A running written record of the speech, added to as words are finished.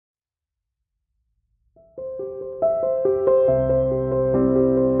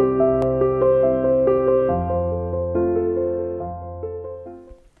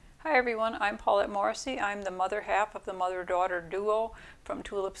everyone, I'm Paulette Morrissey. I'm the mother half of the mother-daughter duo from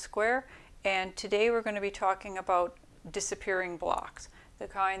Tulip Square, and today we're going to be talking about disappearing blocks, the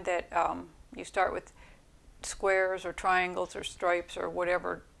kind that you start with squares or triangles or stripes or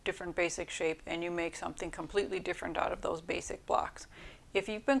whatever different basic shape, and you make something completely different out of those basic blocks. If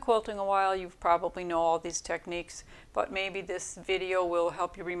you've been quilting a while, you probably know all these techniques, but maybe this video will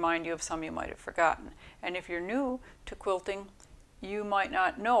help you remind you of some you might have forgotten. And if you're new to quilting, you might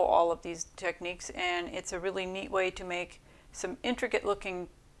not know all of these techniques, and it's a really neat way to make some intricate looking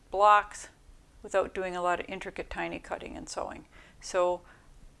blocks without doing a lot of intricate tiny cutting and sewing. So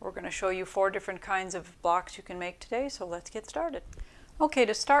we're going to show you 4 different kinds of blocks you can make today, so let's get started. Okay,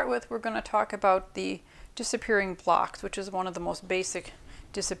 to start with, we're going to talk about the disappearing blocks, which is one of the most basic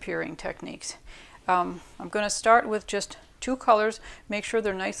disappearing techniques. I'm going to start with just 2 colors. Make sure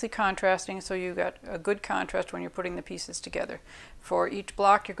they're nicely contrasting so you got a good contrast when you're putting the pieces together. For each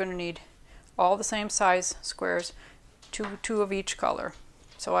block you're going to need all the same size squares, two of each color.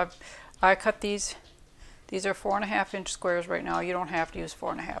 So I cut these are 4.5 inch squares right now. You don't have to use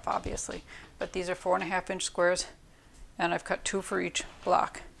 4.5 obviously, but these are 4.5 inch squares, and I've cut 2 for each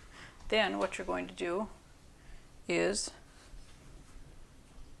block. Then what you're going to do is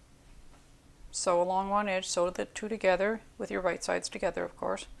sew along one edge, sew the 2 together with your right sides together, of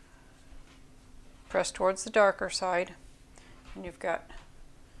course. Press towards the darker side, and you've got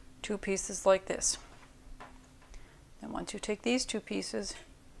 2 pieces like this. Then once you take these 2 pieces,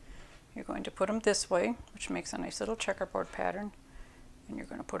 you're going to put them this way, which makes a nice little checkerboard pattern, and you're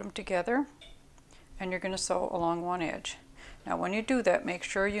going to put them together, and you're going to sew along one edge. Now when you do that, make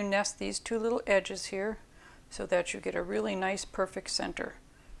sure you nest these 2 little edges here so that you get a really nice perfect center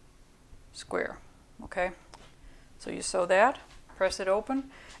square. Okay, so you sew that, press it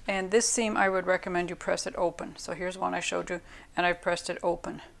open, and this seam I would recommend you press it open. So here's one I showed you, and I've pressed it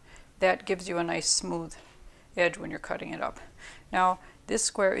open. That gives you a nice smooth edge when you're cutting it up. Now this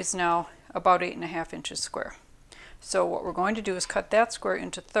square is now about 8.5 inches square. So what we're going to do is cut that square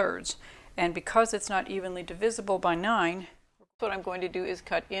into thirds, and because it's not evenly divisible by 9, what I'm going to do is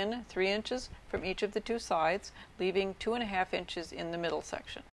cut in 3 inches from each of the 2 sides, leaving 2.5 inches in the middle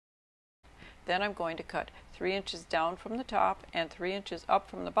section. Then I'm going to cut 3 inches down from the top and 3 inches up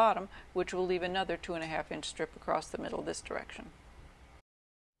from the bottom, which will leave another 2.5 inch strip across the middle this direction.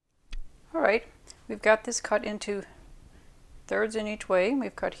 Alright, we've got this cut into thirds in each way.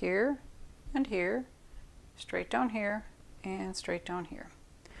 We've cut here and here, straight down here, and straight down here.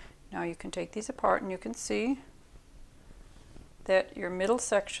 Now you can take these apart and you can see that your middle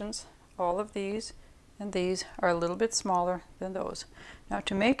sections, all of these and these, are a little bit smaller than those. Now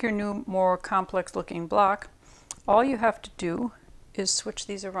to make your new, more complex looking block, all you have to do is switch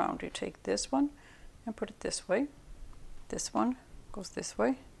these around. You take this one and put it this way. This one goes this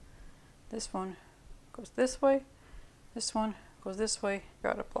way. This one goes this way. This one goes this way.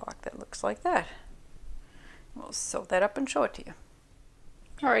 Got a block that looks like that. We'll sew that up and show it to you.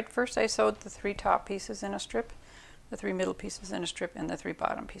 Alright, first I sewed the 3 top pieces in a strip, the 3 middle pieces in a strip, and the 3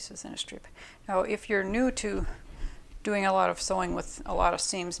 bottom pieces in a strip. Now if you're new to doing a lot of sewing with a lot of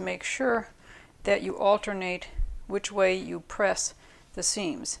seams, make sure that you alternate which way you press the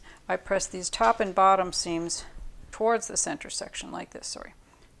seams. I press these top and bottom seams towards the center section like this,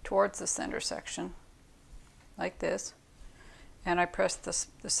 towards the center section like this, and I press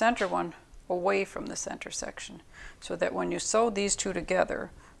the center one away from the center section, so that when you sew these 2 together,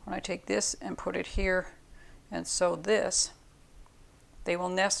 when I take this and put it here and sew this, they will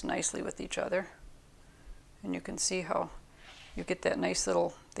nest nicely with each other, and you can see how you get that nice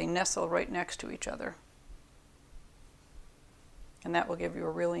little, they nestle right next to each other, and that will give you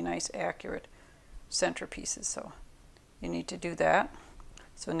a really nice accurate center pieces. So you need to do that.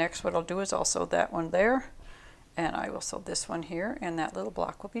 So next what I'll do is I'll sew that one there, and I will sew this one here, and that little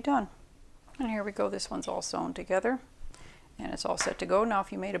block will be done. And here we go, this one's all sewn together and it's all set to go. Now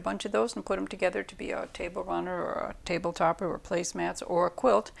if you made a bunch of those and put them together to be a table runner or a table topper or placemats or a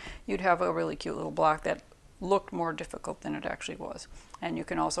quilt, you'd have a really cute little block that looked more difficult than it actually was. And you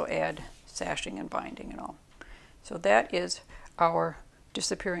can also add sashing and binding and all. So that is our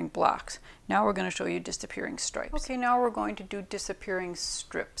disappearing blocks. Now we're going to show you disappearing stripes. Okay, now we're going to do disappearing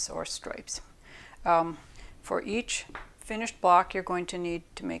strips or stripes. For each finished block you're going to need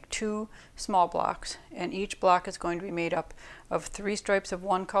to make 2 small blocks, and each block is going to be made up of 3 stripes of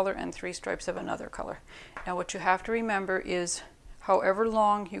one color and 3 stripes of another color. Now what you have to remember is however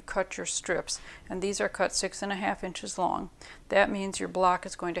long you cut your strips, and these are cut 6.5 inches long, that means your block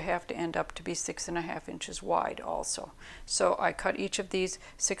is going to have to end up to be 6.5 inches wide also. So I cut each of these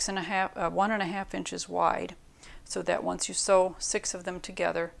 1.5 inches wide, so that once you sew 6 of them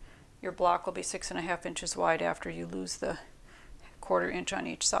together, your block will be 6.5 inches wide after you lose the 1/4 inch on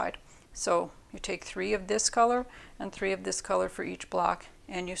each side. So you take 3 of this color and 3 of this color for each block,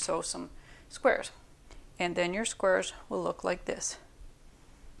 and you sew some squares. And then your squares will look like this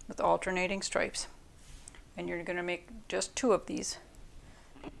with alternating stripes. And you're going to make just 2 of these.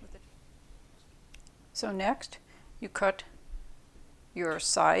 So next, you cut your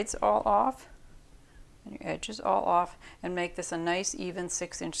sides all off and your edges all off and make this a nice even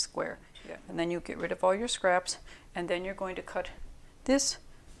 6-inch square. Yeah. And then you get rid of all your scraps, and then you're going to cut this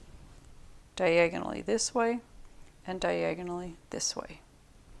diagonally this way and diagonally this way.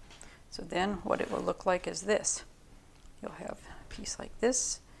 So then what it will look like is this. You'll have a piece like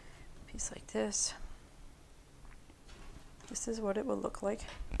this, a piece like this. This is what it will look like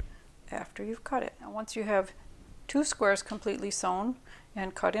after you've cut it. Now once you have 2 squares completely sewn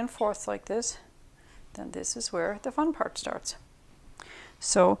and cut in fourths like this, then this is where the fun part starts.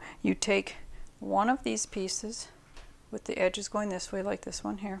 So you take one of these pieces with the edges going this way, like this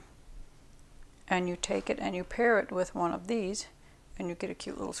one here, and you take it and you pair it with one of these, and you get a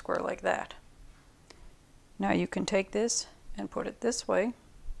cute little square like that. Now you can take this and put it this way,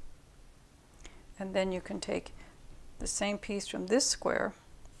 and then you can take the same piece from this square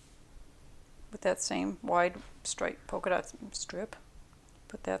with that same wide stripe polka dot strip,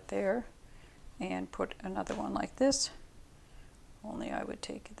 put that there, and put another one like this, only I would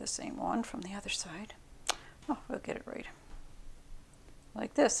take the same one from the other side. Oh, we'll get it right.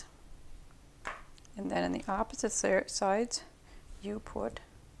 Like this. And then in the opposite sides, you put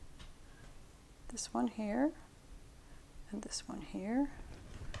this one here, and this one here,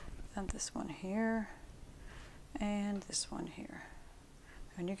 and this one here, and this one here.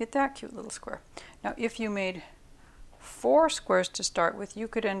 And you get that cute little square. Now if you made 4 squares to start with, you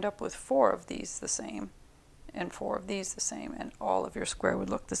could end up with 4 of these the same and 4 of these the same, and all of your square would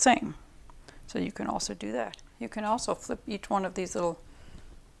look the same. So you can also do that. You can also flip each one of these little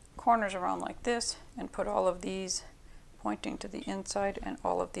corners around like this and put all of these pointing to the inside and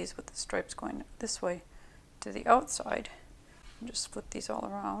all of these with the stripes going this way to the outside. And just flip these all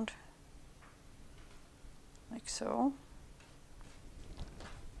around like so.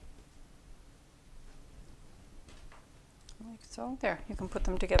 Like so. There, you can put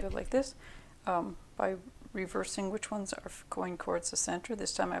them together like this by reversing which ones are going towards the center.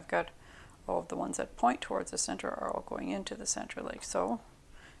 This time I've got all of the ones that point towards the center are all going into the center like so,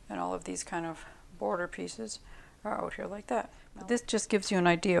 and all of these kind of border pieces are out here like that. But this just gives you an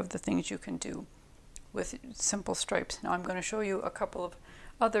idea of the things you can do with simple stripes. Now I'm going to show you a couple of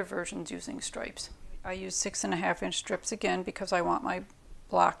other versions using stripes. I use 6.5 inch strips again because I want my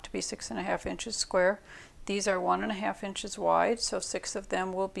block to be 6.5 inches square. These are 1.5 inches wide, so 6 of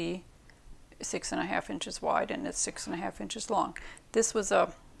them will be 6.5 inches wide, and it's 6.5 inches long. This was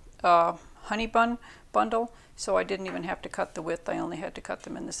a honey bun bundle, so I didn't even have to cut the width. I only had to cut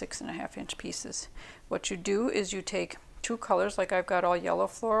them in the 6.5 inch pieces. What you do is you take 2 colors, like I've got all yellow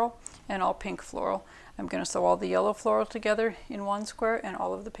floral and all pink floral. I'm going to sew all the yellow floral together in one square and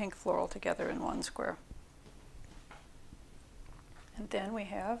all of the pink floral together in one square. And then we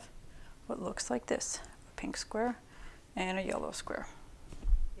have what looks like this, a pink square and a yellow square.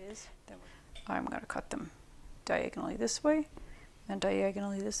 I'm going to cut them diagonally this way and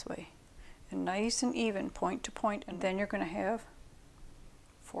diagonally this way, and nice and even point to point, and then you're going to have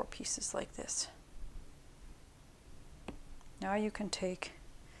 4 pieces like this. Now you can take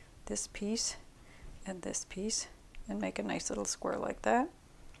this piece and this piece and make a nice little square like that,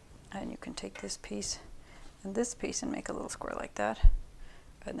 and you can take this piece and this piece and make a little square like that.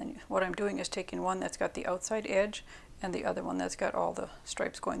 And then what I'm doing is taking one that's got the outside edge and the other one that's got all the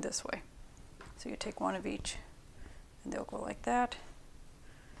stripes going this way. So you take one of each and they'll go like that,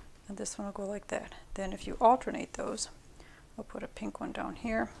 and this one will go like that. Then if you alternate those, I'll put a pink one down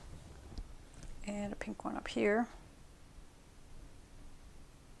here and a pink one up here,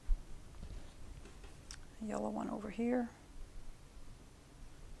 a yellow one over here,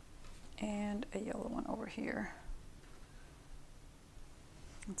 and a yellow one over here.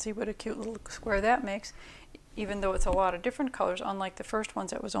 And see what a cute little square that makes. Even though it's a lot of different colors, unlike the first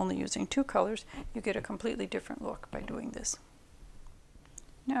ones that was only using 2 colors, you get a completely different look by doing this.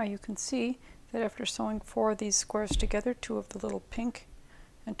 Now you can see that after sewing 4 of these squares together, 2 of the little pink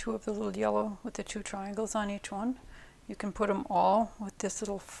and 2 of the little yellow with the 2 triangles on each one, you can put them all with this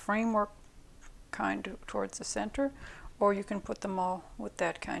little framework kind towards the center, or you can put them all with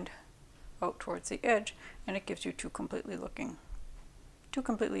that kind out towards the edge, and it gives you two completely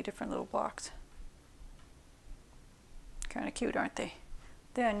different little blocks. Kind of cute, aren't they?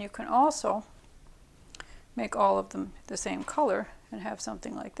 Then you can also make all of them the same color and have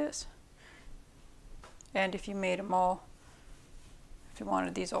something like this. And if you made them all, if you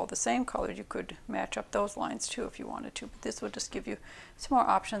wanted these all the same color, you could match up those lines too if you wanted to. But this will just give you some more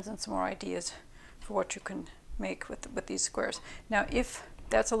options and some more ideas for what you can make with these squares. Now, if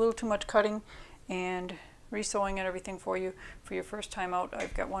that's a little too much cutting and resewing and everything for you for your first time out,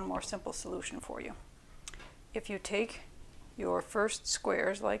 I've got one more simple solution for you. If you take your first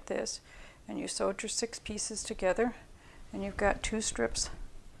squares like this and you sewed your 6 pieces together and you've got 2 strips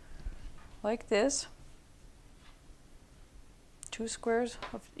like this, 2 squares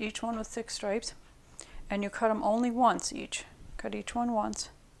of each one with 6 stripes, and you cut them only once each. Cut each one once,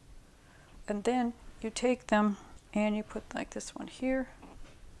 and then you take them and you put like this one here,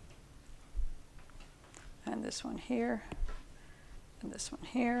 and this one here, and this one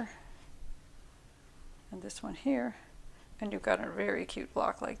here, and this one here, and you've got a very cute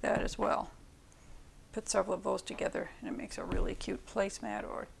block like that as well. Put several of those together and it makes a really cute placemat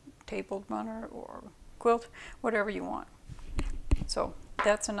or table runner or quilt, whatever you want. So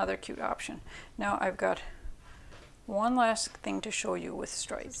that's another cute option. Now I've got one last thing to show you with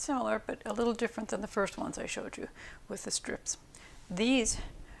stripes. Similar, but a little different than the first ones I showed you with the strips. These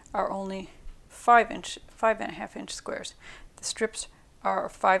are only 5.5 inch squares. The strips are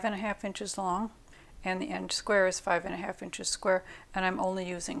 5.5 inches long, and the end square is 5.5 inches square, and I'm only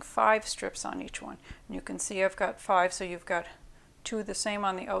using 5 strips on each one. And you can see I've got 5, so you've got 2 the same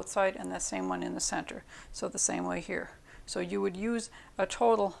on the outside and the same one in the center. So the same way here. So you would use a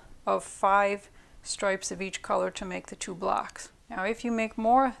total of 5 stripes of each color to make the 2 blocks. Now if you make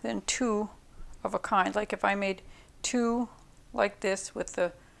more than 2 of a kind, like if I made 2 like this with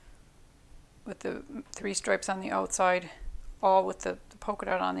the 3 stripes on the outside, all with the polka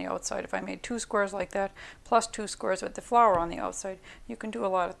dot on the outside, if I made 2 squares like that plus 2 squares with the flower on the outside, you can do a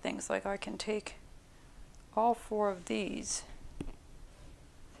lot of things. Like I can take all 4 of these,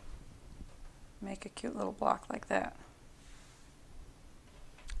 make a cute little block like that.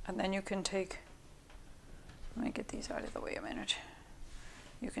 And then you can take, let me get these out of the way a minute.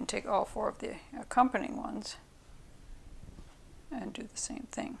 You can take all 4 of the accompanying ones and do the same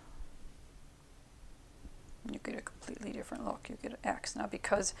thing. You get a completely different look. You get an X. Now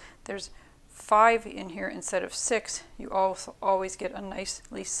because there's 5 in here instead of 6, you also always get a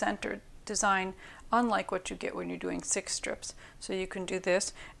nicely centered design, unlike what you get when you're doing 6 strips. So you can do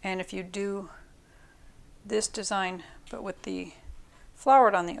this, and if you do this design but with the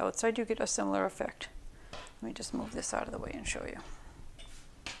flowered on the outside, you get a similar effect. Let me just move this out of the way and show you.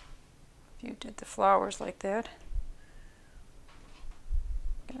 If you did the flowers like that,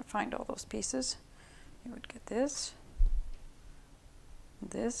 I'm going to find all those pieces. You would get this,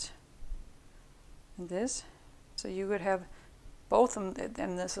 this, and this. So you would have both of them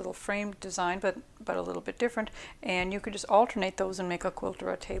in this little framed design, but a little bit different. And you could just alternate those and make a quilt or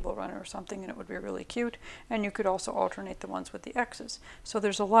a table runner or something, and it would be really cute. And you could also alternate the ones with the X's. So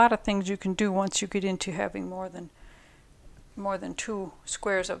there's a lot of things you can do once you get into having more than 2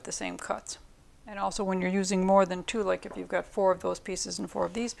 squares of the same cuts. And also when you're using more than 2, like if you've got 4 of those pieces and 4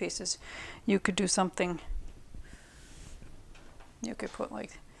 of these pieces, you could do something. You could put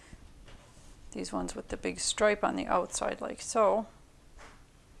like these ones with the big stripe on the outside like so.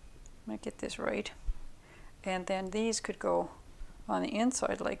 Let me get this right. And then these could go on the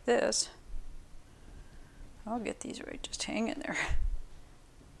inside like this. I'll get these right, just hang in there.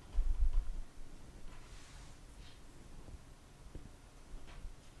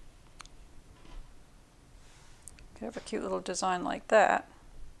 Could have a cute little design like that,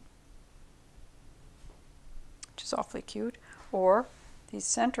 which is awfully cute. Or these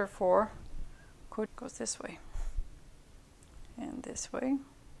center 4 goes this way and this way.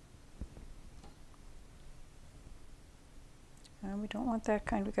 And we don't want that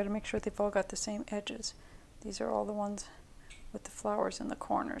kind. We've got to make sure they've all got the same edges. These are all the ones with the flowers in the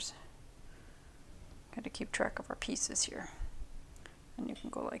corners. Got to keep track of our pieces here. And you can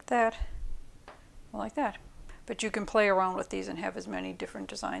go like that, or like that. But you can play around with these and have as many different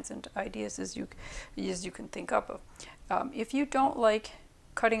designs and ideas as you can think up of. If you don't like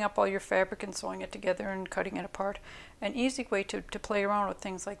cutting up all your fabric and sewing it together and cutting it apart, an easy way to play around with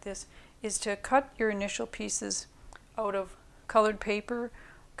things like this is to cut your initial pieces out of colored paper,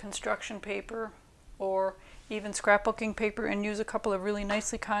 construction paper, or even scrapbooking paper, and use a couple of really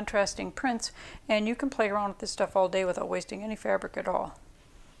nicely contrasting prints, and you can play around with this stuff all day without wasting any fabric at all.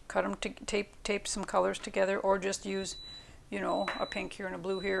 Cut them, tape some colors together, or just use, you know, a pink here and a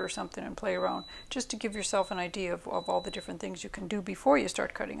blue here or something and play around, just to give yourself an idea of all the different things you can do before you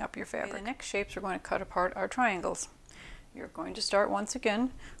start cutting up your fabric. Okay, the next shapes we're going to cut apart are triangles. You're going to start once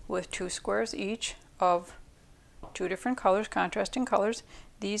again with 2 squares each of two different colors, contrasting colors.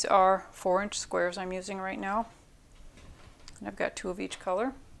 These are 4-inch squares I'm using right now. And I've got 2 of each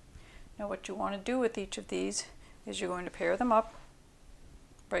color. Now what you want to do with each of these is you're going to pair them up,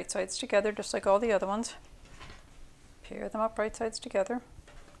 right sides together, just like all the other ones. Pair them up right sides together.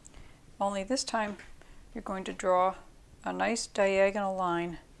 Only this time you're going to draw a nice diagonal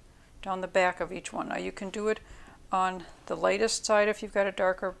line down the back of each one. Now you can do it on the lightest side if you've got a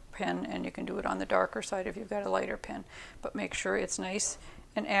darker pen, and you can do it on the darker side if you've got a lighter pen. But make sure it's nice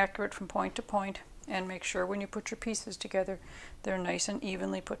and accurate from point to point, and make sure when you put your pieces together they're nice and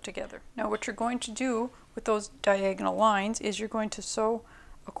evenly put together. Now what you're going to do with those diagonal lines is you're going to sew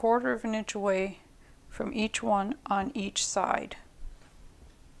 1/4 of an inch away from each one on each side,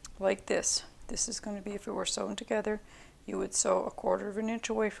 like this. This is going to be, if it were sewn together, you would sew 1/4 of an inch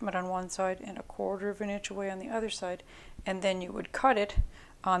away from it on one side and 1/4 of an inch away on the other side, and then you would cut it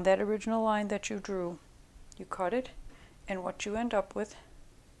on that original line that you drew. You cut it, and what you end up with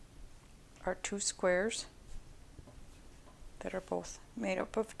are 2 squares that are both made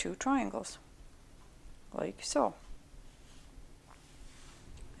up of 2 triangles, like so.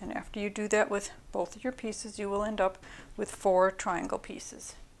 And after you do that with both of your pieces, you will end up with 4 triangle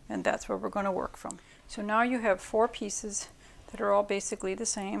pieces, and that's where we're going to work from. So now you have 4 pieces that are all basically the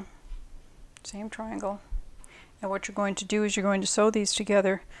same triangle. And what you're going to do is you're going to sew these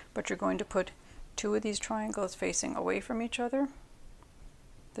together, but you're going to put 2 of these triangles facing away from each other,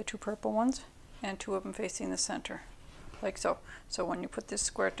 the 2 purple ones, and 2 of them facing the center, like so. So when you put this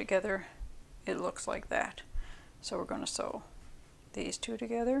square together, it looks like that. So we're going to sew these 2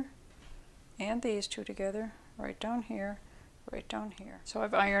 together and these 2 together, right down here, right down here. So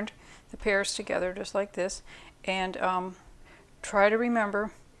I've ironed the pairs together just like this, and try to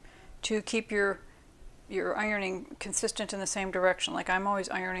remember to keep your ironing consistent in the same direction. Like I'm always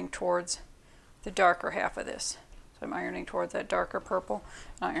ironing towards the darker half of this. So I'm ironing towards that darker purple,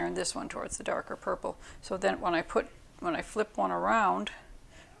 and I iron this one towards the darker purple. So then when I flip one around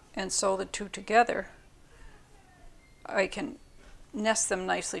and sew the 2 together, I can nest them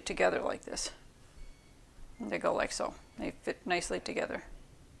nicely together like this. And they go like so. They fit nicely together,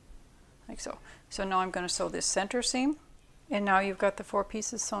 like so. So now I'm going to sew this center seam, and now you've got the 4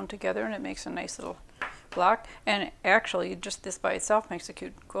 pieces sewn together, and it makes a nice little block. And actually, just this by itself makes a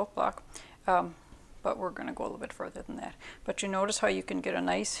cute quilt block. But we're going to go a little bit further than that. But you notice how you can get a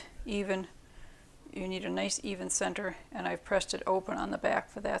nice even, you need a nice even center, and I've pressed it open on the back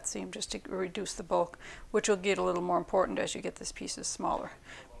for that seam just to reduce the bulk, which will get a little more important as you get these pieces smaller.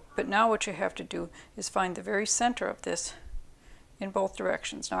 But now what you have to do is find the very center of this in both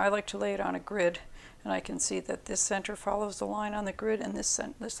directions. Now I like to lay it on a grid, and I can see that this center follows the line on the grid, and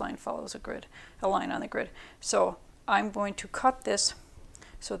this line follows a line on the grid. So I'm going to cut this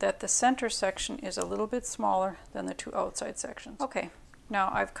so that the center section is a little bit smaller than the 2 outside sections. Okay, now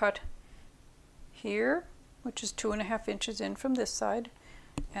I've cut here, which is 2.5 inches in from this side,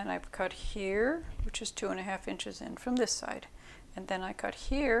 and I've cut here, which is 2.5 inches in from this side, and then I cut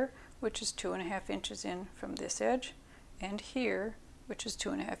here, which is 2.5 inches in from this edge, and here, which is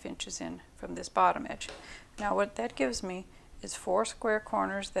 2.5 inches in from this bottom edge. Now what that gives me is 4 square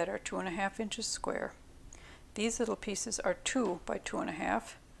corners that are 2.5 inches square. These little pieces are 2 by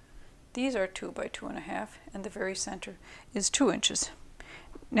 2.5. These are 2 by 2.5, and the very center is 2 inches.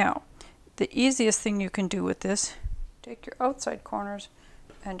 Now, the easiest thing you can do with this, take your outside corners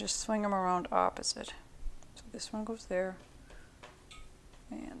and just swing them around opposite. So this one goes there,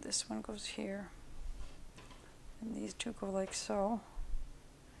 and this one goes here, and these 2 go like so,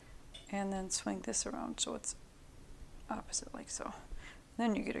 and then swing this around so it's opposite like so.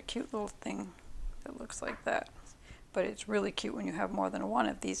 Then you get a cute little thing that looks like that. But it's really cute when you have more than 1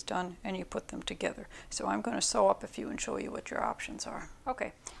 of these done and you put them together. So I'm going to sew up a few and show you what your options are.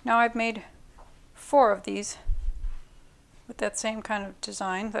 Okay, now I've made 4 of these with that same kind of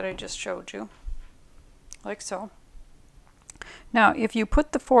design that I just showed you, like so. Now if you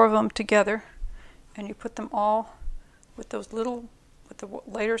put the 4 of them together and you put them all with those little, with the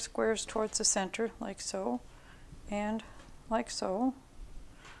lighter squares towards the center, like so, and like so,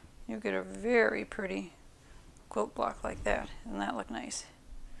 you get a very pretty quilt block like that. Doesn't that look nice?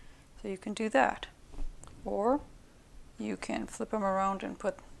 So you can do that. Or you can flip them around and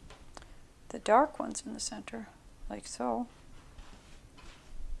put the dark ones in the center, like so,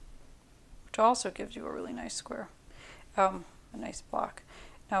 which also gives you a really nice square, a nice block.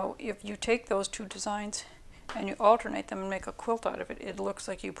 Now if you take those 2 designs and you alternate them and make a quilt out of it, it looks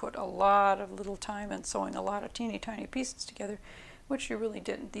like you put a lot of little time and sewing a lot of teeny tiny pieces together, which you really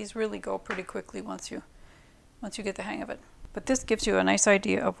didn't. These really go pretty quickly once you get the hang of it. But this gives you a nice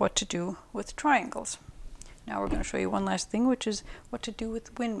idea of what to do with triangles. Now we're going to show you one last thing, which is what to do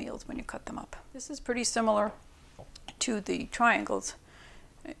with windmills when you cut them up. This is pretty similar to the triangles,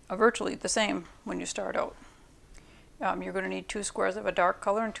 virtually the same when you start out. You're going to need 2 squares of a dark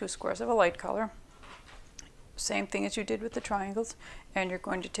color and 2 squares of a light color. Same thing as you did with the triangles, and you're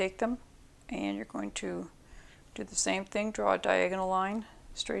going to take them and you're going to do the same thing, draw a diagonal line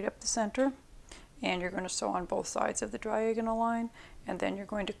straight up the center, and you're going to sew on both sides of the diagonal line, and then you're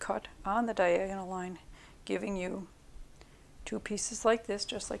going to cut on the diagonal line, giving you 2 pieces like this,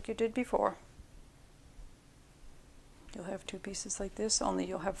 just like you did before. You'll have 2 pieces like this, only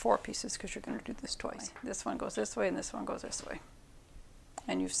you'll have 4 pieces because you're going to do this twice. This one goes this way and this one goes this way.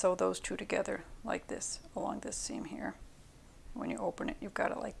 And you sew those 2 together like this along this seam here. When you open it, you've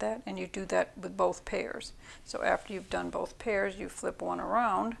got it like that, and you do that with both pairs. So after you've done both pairs, you flip one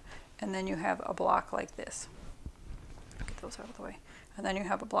around, and then you have a block like this. Get those out of the way. And then you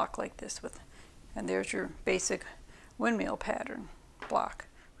have a block like this and there's your basic windmill pattern block.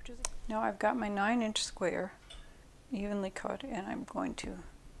 Now I've got my 9-inch square evenly cut, and I'm going to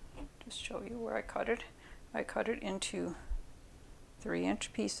just show you where I cut it. I cut it into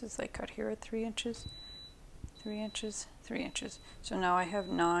 3-inch pieces. I cut here at 3 inches, 3 inches, 3 inches. So now I have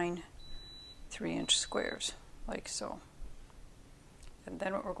 9 3-inch squares, like so. And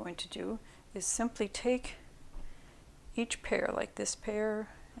then what we're going to do is simply take each pair, like this pair,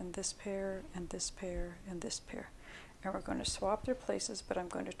 and this pair, and this pair, and this pair. And we're going to swap their places, but I'm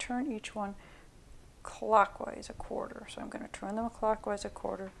going to turn each one clockwise a quarter. So I'm going to turn them clockwise a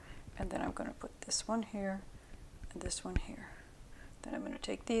quarter, and then I'm going to put this one here and this one here. Then I'm going to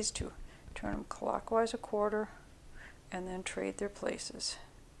take these 2, turn them clockwise a quarter, and then trade their places.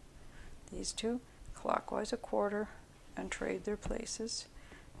 These 2 clockwise a quarter and trade their places,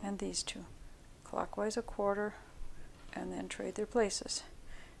 and these 2 clockwise a quarter and then trade their places.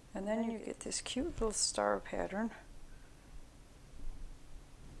 And then you get this cute little star pattern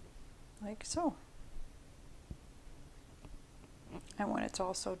like so. And when it's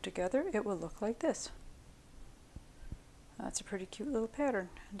all sewed together, it will look like this. That's a pretty cute little pattern.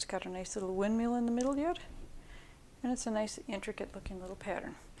 It's got a nice little windmill in the middle yet, and it's a nice intricate looking little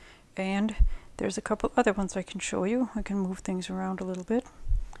pattern. And there's a couple other ones I can show you. I can move things around a little bit.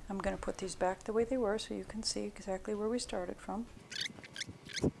 I'm going to put these back the way they were so you can see exactly where we started from.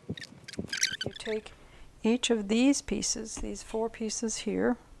 You take each of these pieces, these 4 pieces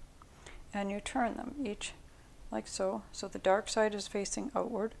here, and you turn them each like so. So the dark side is facing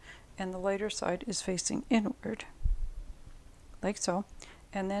outward and the lighter side is facing inward, like so.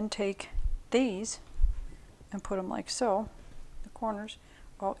 And then take these and put them like so, the corners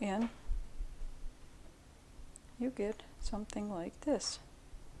all in. You get something like this.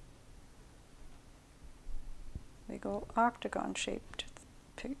 Big old octagon shaped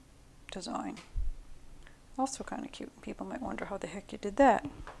design. Also kind of cute. People might wonder how the heck you did that.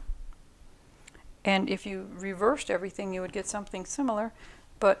 And if you reversed everything, you would get something similar,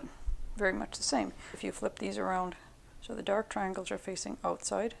 but very much the same. If you flip these around, so the dark triangles are facing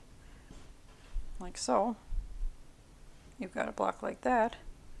outside, like so, you've got a block like that.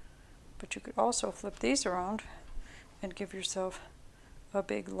 But you could also flip these around and give yourself a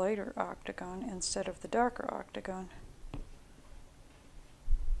big lighter octagon instead of the darker octagon,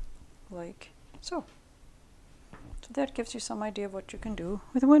 like so. So that gives you some idea of what you can do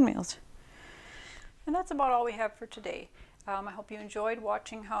with windmills. And that's about all we have for today. I hope you enjoyed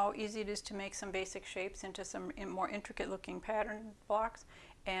watching how easy it is to make some basic shapes into some more intricate looking pattern blocks,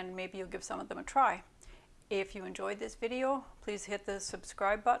 and maybe you'll give some of them a try. If you enjoyed this video, please hit the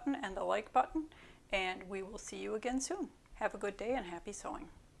subscribe button and the like button, and we will see you again soon. Have a good day and happy sewing.